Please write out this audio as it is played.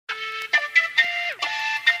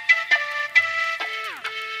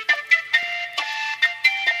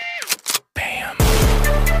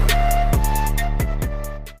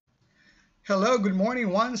hello, good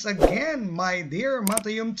morning once again, my dear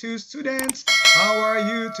Matayum 2 students. How are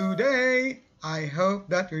you today? I hope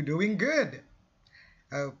that you're doing good.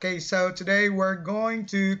 Okay, so today we're going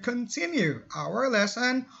to continue our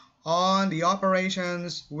lesson on the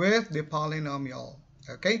operations with the polynomial.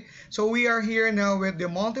 Okay, so we are here now with the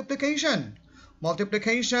multiplication.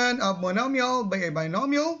 Multiplication of monomial by a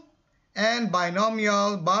binomial and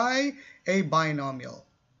binomial by a binomial.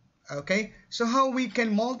 Okay, so how we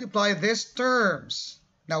can multiply these terms?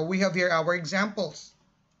 Now we have here our examples.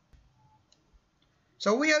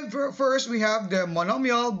 So we have first we have the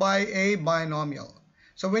monomial by a binomial.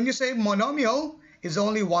 So when you say monomial is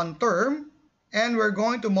only one term, and we're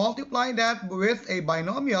going to multiply that with a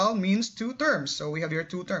binomial means two terms. So we have here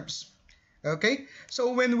two terms. Okay,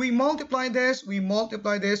 so when we multiply this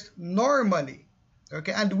normally.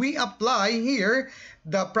 Okay, and we apply here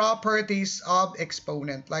the properties of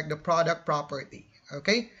exponent, like the product property.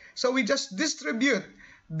 Okay, so we just distribute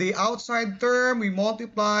the outside term, we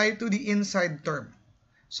multiply to the inside term.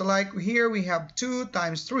 So like here we have 2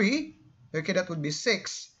 times 3, okay, that would be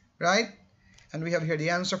 6, right? And we have here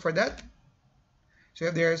the answer for that. So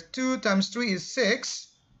if there's 2 times 3 is 6,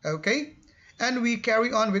 okay? And we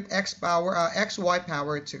carry on with xy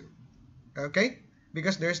power 2, okay?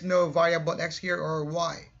 Because there's no variable x here or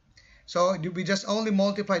y. So we just only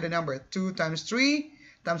multiply the number 2 times 3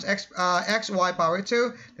 times xy power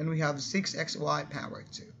 2, then we have 6xy power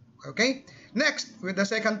 2. Okay? Next, with the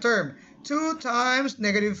second term, 2 times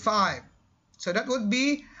negative 5. So that would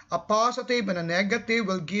be a positive and a negative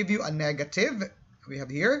will give you a negative. We have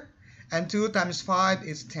here. And 2 times 5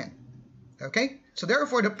 is 10. Okay? So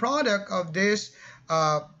therefore, the product of these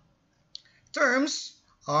terms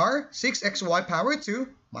are 6xy power 2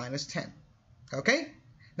 minus 10. Okay?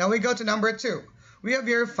 Now we go to number 2. We have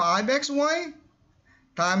here 5xy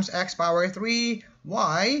times x power 3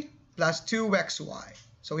 y plus 2xy.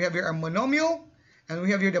 So we have here a monomial and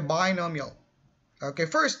we have here the binomial. Okay,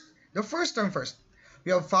 first, the first term first.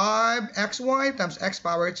 We have 5xy times x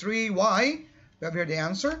power 3 y. We have here the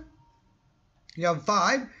answer. You have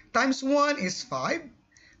 5 times 1 is 5.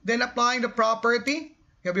 Then applying the property,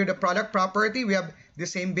 we have here the product property. We have the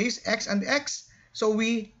same base, x and x. So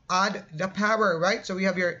we add the power, right? So we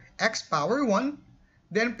have here x power 1,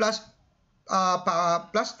 then plus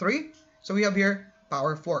 3. So we have here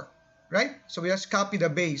power 4, right? So we just copy the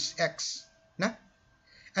base x. Nah?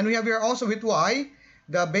 And we have here also with y,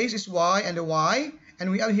 the base is y and the y.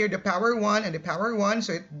 And we have here the power 1 and the power 1.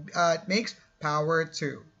 So it makes power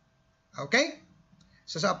 2. Okay?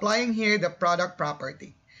 So applying here the product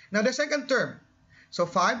property. Now the second term. So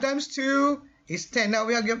 5 times 2 is 10. Now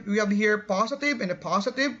we have here positive, and the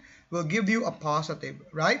positive will give you a positive,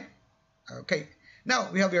 right? Okay. Now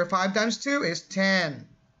we have here 5 times 2 is 10.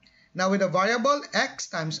 Now with the variable x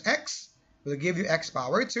times x will give you x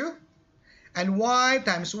power 2. And y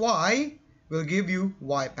times y will give you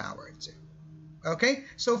y power 2. Okay?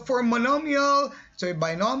 So for monomial, so a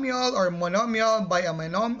binomial or monomial by a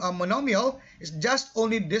monomial is just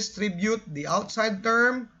only distribute the outside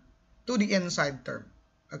term to the inside term.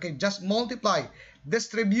 Okay, just multiply.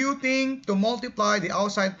 Distributing to multiply the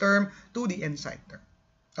outside term to the inside term.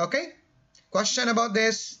 Okay? Question about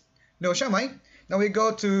this? No, Shamai. Now we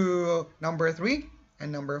go to number 3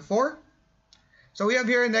 and number 4. So we have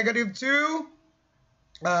here negative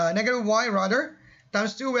y rather,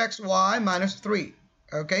 times 2xy minus 3.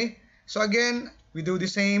 Okay? So again, we do the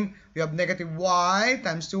same. We have negative y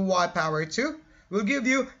times 2y power 2 will give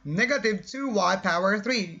you negative 2y power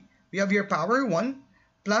 3. We have here power 1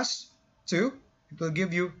 plus 2. It will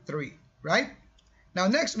give you 3, right? Now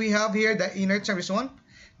next we have here the inner term is 1.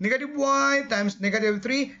 Negative y times negative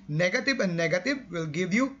 3, negative and negative will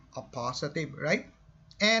give you a positive, right?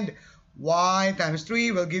 And y times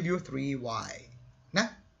 3 will give you 3y. Nah?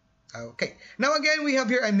 Okay. Now again, we have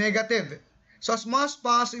here a negative. So as much as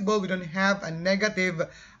possible, we don't have a negative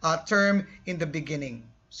term in the beginning.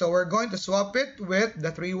 So we're going to swap it with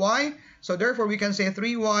the 3y. So therefore, we can say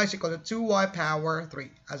 3y is equal to 2y power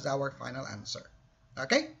 3 as our final answer.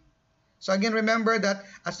 Okay? So again, remember that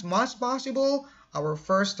as much as possible, our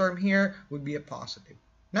first term here would be a positive.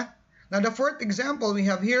 Now the fourth example we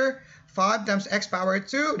have here, 5 times x power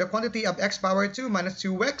 2, the quantity of x power 2 minus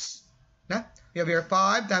 2x. We have here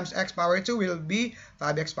 5 times x power 2 will be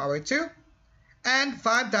 5x power 2. And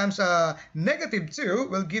 5 times negative 2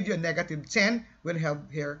 will give you a negative 10. We'll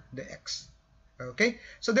have here the x. Okay,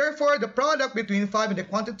 so therefore the product between 5 and the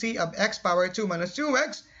quantity of x power 2 minus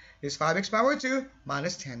 2x is 5x power 2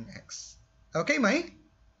 minus 10x. Okay, Mai?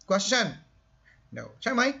 Question? No.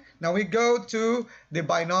 Chai Mai? Now we go to the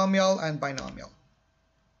binomial and binomial.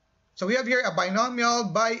 So we have here a binomial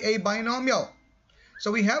by a binomial. So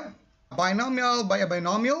we have a binomial by a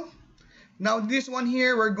binomial. Now this one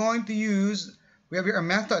here, we're going to use, we have here a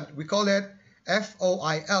method. We call it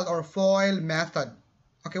FOIL or FOIL method.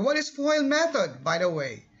 Okay, what is FOIL method, by the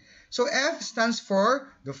way? So F stands for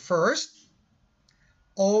the first,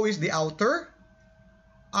 O is the outer,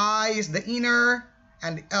 I is the inner,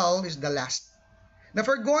 and L is the last. Now if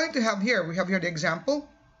we're going to have here, we have here the example.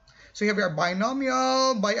 So you have here a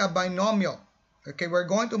binomial by a binomial. Okay, we're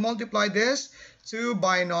going to multiply this to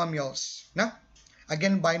binomials. Now,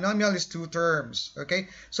 again, binomial is two terms. Okay,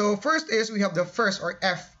 so first is we have the first or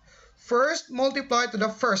F. First multiplied to the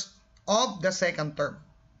first of the second term.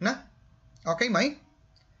 Nah? Okay, Mai?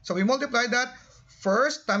 So we multiply that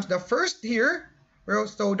first times the first here.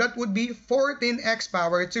 So that would be 14x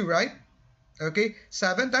power 2, right? Okay,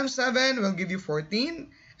 7 times 7 will give you 14.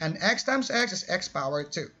 And x times x is x power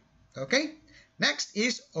 2. Okay? Next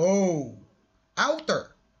is O.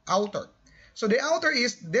 Outer. Outer. So the outer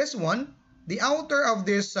is this one. The outer of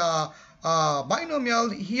this binomial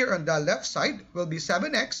here on the left side will be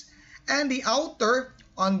 7x. And the outer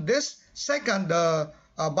on this second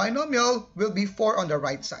binomial will be 4 on the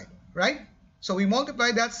right side, right? So we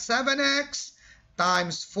multiply that 7x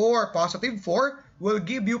times 4, positive 4, will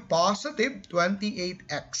give you positive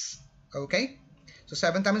 28x, okay? So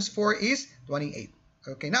 7 times 4 is 28.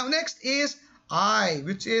 Okay, now next is I,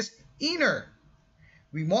 which is inner.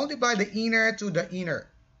 We multiply the inner to the inner.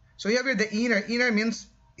 So you have here the inner. Inner means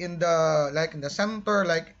in the, like in the center,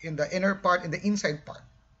 like in the inner part, in the inside part.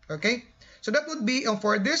 Okay, so that would be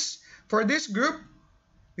for this group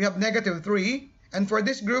we have negative 3, and for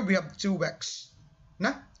this group we have 2x.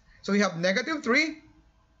 Nah? So we have negative 3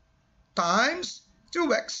 times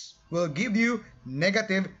 2x will give you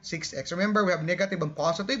negative 6x. Remember, we have negative and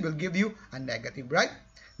positive will give you a negative, right?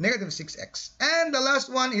 Negative 6x. And the last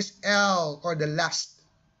one is L, or the last.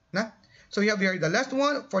 Nah? So you have here the last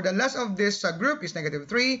one. For the last of this group is negative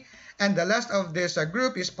 3, and the last of this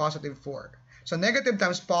group is positive 4. So negative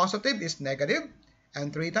times positive is negative,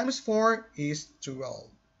 and 3 times 4 is 12.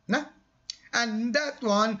 Nah? And that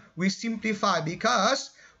one we simplify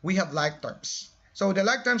because we have like terms. So the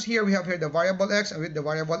like terms here, we have here the variable x and with the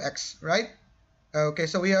variable x, right? Okay,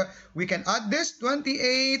 so we can add this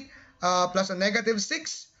 28 plus a negative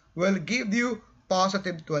 6 will give you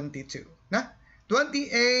positive 22. Nah?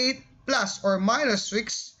 28 plus or minus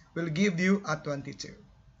 6 will give you a 22.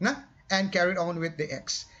 Nah? And carry on with the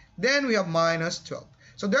x. Then we have minus 12.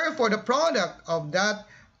 So therefore, the product of that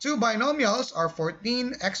two binomials are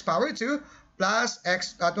 14x power 2 plus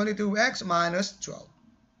 22x minus 12.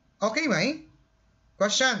 Okay, Mai?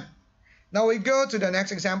 Question. Now we go to the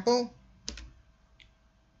next example.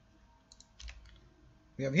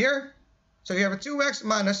 We have here. So you have a 2x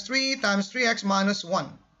minus 3 times 3x minus 1.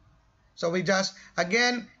 So we just,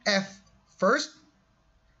 again, F first.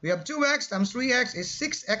 We have 2x times 3x is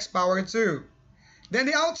 6x power 2. Then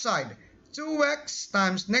the outside, 2x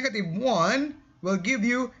times negative 1 will give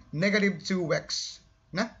you negative 2x.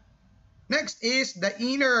 Nah? Next is the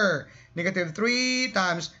inner. Negative 3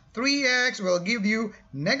 times 3x will give you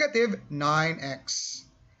negative 9x.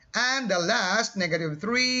 And the last, negative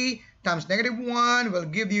 3 times negative 1 will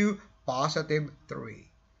give you positive 3.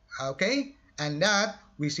 Okay? And that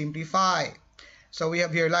we simplify. So we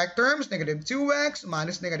have here like terms, negative 2x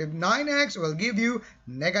minus negative 9x will give you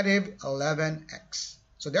negative 11x.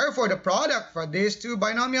 So therefore, the product for these two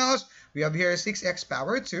binomials, we have here 6x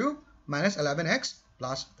power 2 minus 11x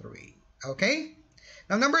plus 3. Okay?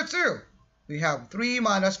 Now number 2, we have 3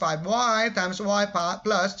 minus 5y times y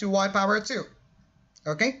plus 2y power 2.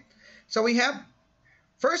 Okay? So we have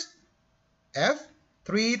first f,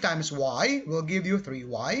 3 times y will give you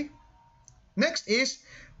 3y. Next is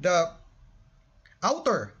the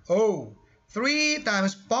outer O. 3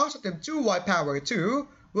 times positive 2y power 2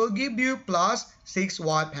 will give you plus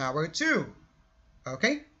 6y power 2.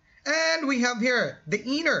 Okay? And we have here the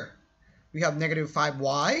inner. We have negative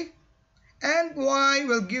 5y. And y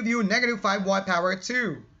will give you negative 5y power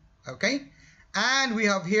 2. Okay? And we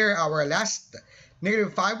have here our last.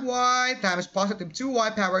 Negative 5y times positive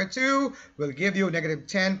 2y power 2 will give you negative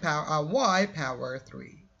 10y power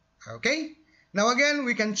 3. Okay? Now again,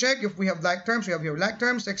 we can check if we have like terms. We have here like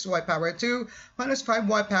terms. 6y power 2 minus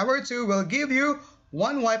 5y power 2 will give you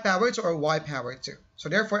 1y power 2 or y power 2. So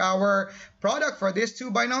therefore, our product for this two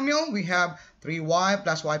binomial, we have 3y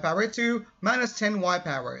plus y power 2 minus 10y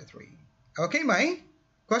power 3. Okay, Mai?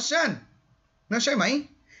 Question? No, sure, Mai?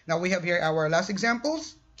 Now we have here our last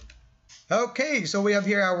examples. Okay, so we have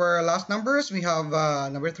here our last numbers. We have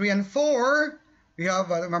number 3 and 4. we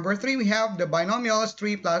have number 3, we have the binomials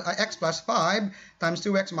 3 plus x plus 5 times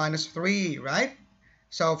 2x minus 3, right?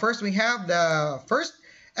 So first we have the first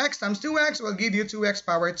x times 2x will give you 2x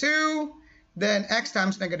power 2. Then x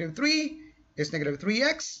times negative 3 is negative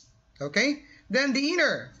 3x. Okay. Then the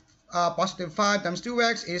inner positive 5 times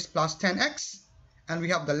 2x is plus 10x. And we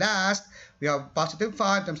have the last, we have positive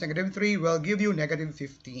 5 times negative 3 will give you negative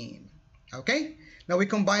 15. Okay. Now we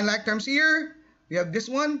combine like terms here. We have this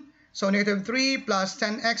one. So negative 3 plus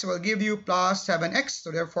 10x will give you plus 7x.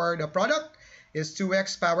 So therefore the product is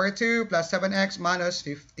 2x power 2 plus 7x minus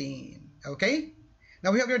 15. Okay.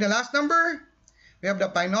 Now we have here the last number. We have the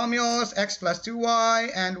binomials x plus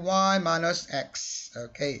 2y and y minus x.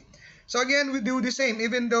 Okay. So again, we do the same.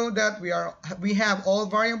 Even though that we have all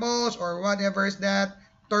variables or whatever is that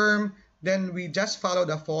term, then we just follow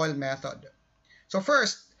the FOIL method. So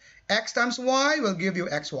first, x times y will give you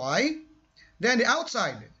xy. Then the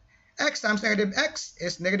outside, x times negative x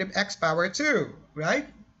is negative x power 2, right?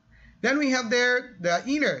 Then we have there the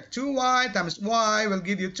inner 2y times y will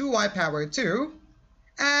give you 2y power 2.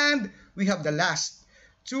 And we have the last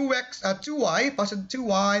 2y positive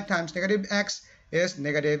 2y times negative x is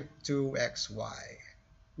negative 2xy.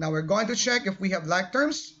 Now we're going to check if we have like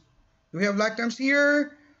terms. Do we have like terms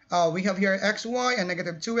here? We have here xy and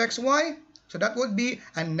negative 2xy. So that would be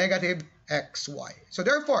a negative xy. So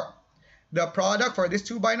therefore, the product for these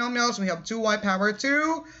two binomials, we have 2y power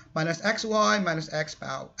 2 minus xy minus x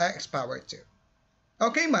power 2.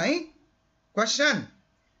 Okay, Mai? Question?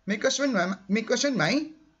 May question, Mai?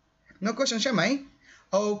 No question siya, Mai?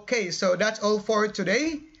 Okay, so that's all for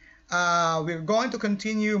today. We're going to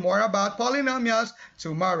continue more about polynomials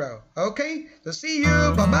tomorrow. Okay, so see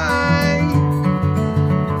you. Bye-bye.